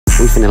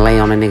We finna lay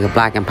on a nigga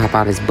block and pop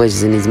out his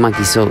bushes in these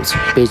monkey suits.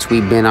 Bitch,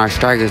 we been our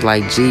strikers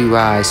like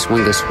G-Ride.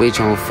 Swing a switch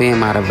on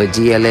film out of a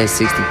GLS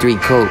 63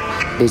 coupe.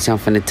 Bitch, I'm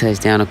finna touch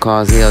down the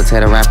cause hell. Tell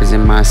the rappers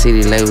in my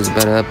city labels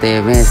better up their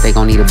advance, they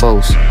gon' need a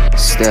boost.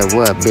 Step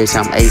up, bitch,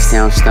 I'm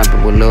H-Town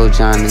stumping with Lil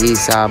John, the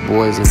East Side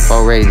boys, and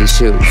 4 ready to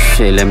shoot.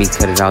 Shit, let me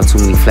cut it out, too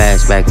many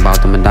flashbacks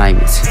about them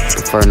indictments.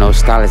 Prefer no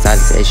stylist, I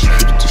just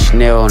executed the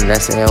Chanel, and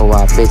that's a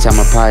LY, bitch, I'm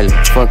a pilot.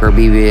 Fuck her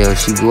BBL,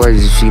 she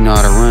gorgeous, she know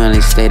how to run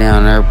and stay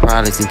down on her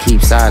products and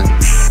keep silent.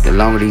 The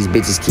longer these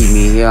bitches keep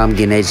me in here, I'm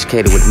getting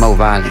educated with more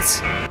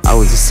violence. I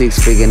was a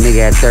 6-figure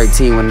nigga at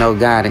 13 with no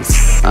guidance.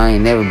 I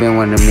ain't never been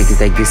one of them niggas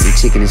that get some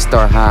chicken and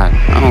start hiding.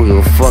 I don't give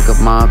a fuck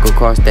if my uncle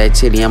crossed that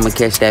chitty, I'ma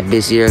catch that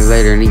bitch years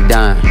later and he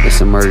dying. There's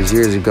some murders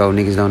years ago,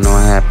 niggas don't know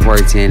I had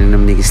protein and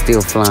them niggas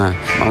still flying.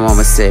 My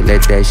mama said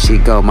let that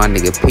shit go, my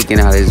nigga peeking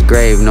out his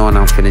grave knowing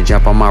I'm finna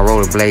jump on my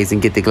rollerblades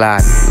and get the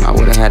glide. I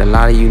would've had a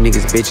lot of you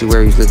niggas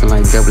obituaries looking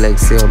like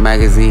XXL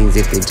magazines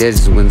if the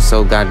judges wasn't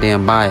so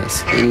goddamn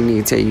biased. Any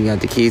nigga tell you got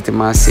the keys to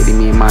my city,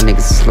 me and my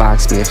niggas is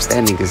locksmiths,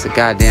 that nigga's a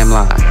goddamn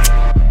lie.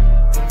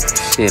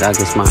 Shit, I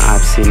guess my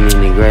ops sitting in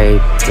the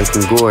grave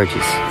looking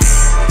gorgeous.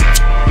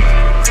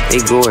 They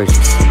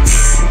gorgeous.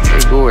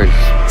 They gorgeous.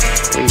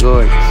 They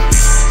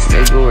gorgeous.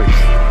 They gorgeous.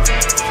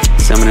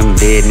 Some of them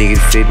dead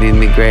niggas sitting in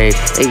the grave.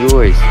 They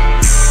gorgeous.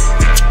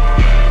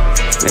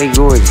 They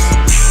gorgeous.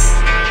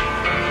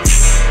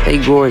 They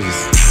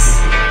gorgeous.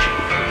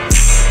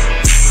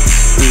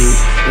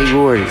 They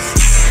gorgeous.